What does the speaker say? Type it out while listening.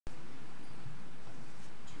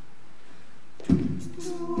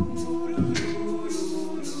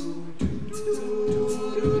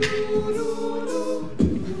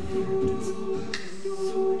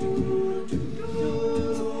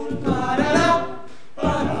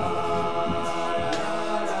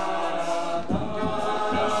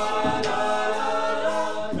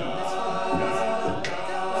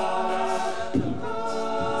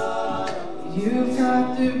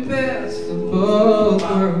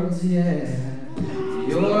world, yeah.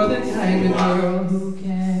 You're the kind of girl who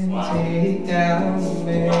can take down a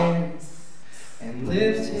man and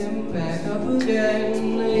lift him back up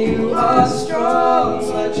again. You are strong,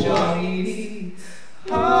 but you're needy,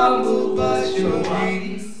 humble, but you're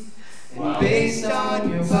greedy, and based on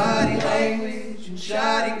your body language and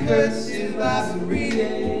shoddy cursive I've been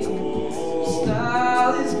reading,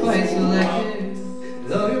 style is quite selective,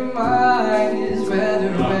 though your mind is rather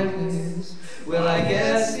reckless. Well, I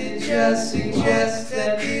guess it just suggests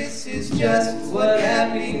that this is just what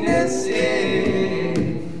happiness is.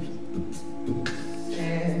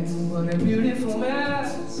 And what a beautiful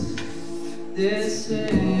mess this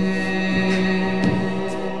is.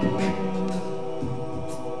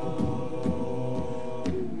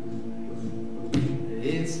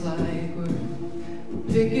 It's like we're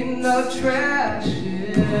picking up trash,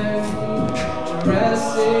 yeah,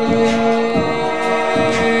 dressing.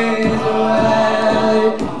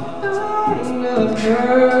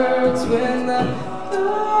 Hurts when the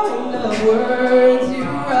kind of words you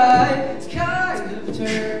write kind of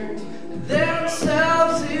turn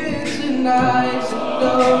themselves into knives and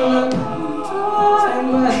don't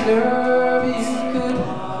mind my nerve. You could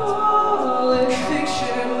call it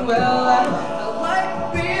fiction. Well, I like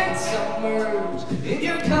being submerged in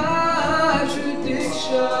your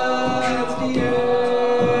contradictions, dear.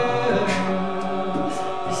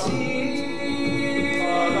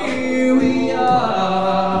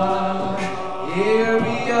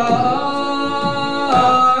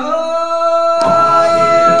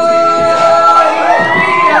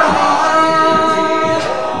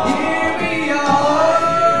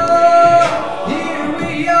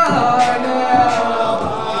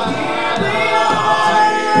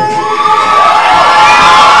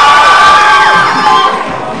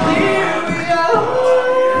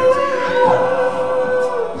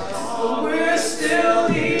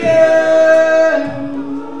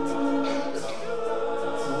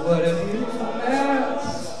 What a beautiful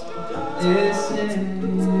mess this is.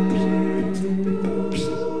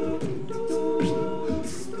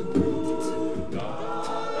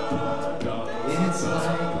 It's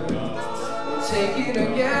like we're taking a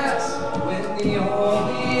guess when the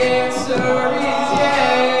only answer is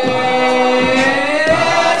yes.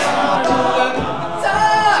 The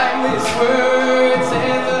timeless words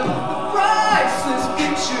and the priceless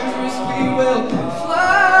pictures, we will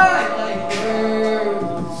fly like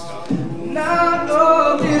birds. Not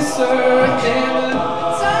of this earth, and the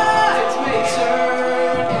tides may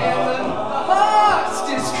turn and the hearts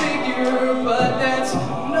disfigure, but that's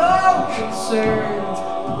no concern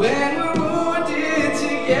when we're wounded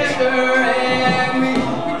together.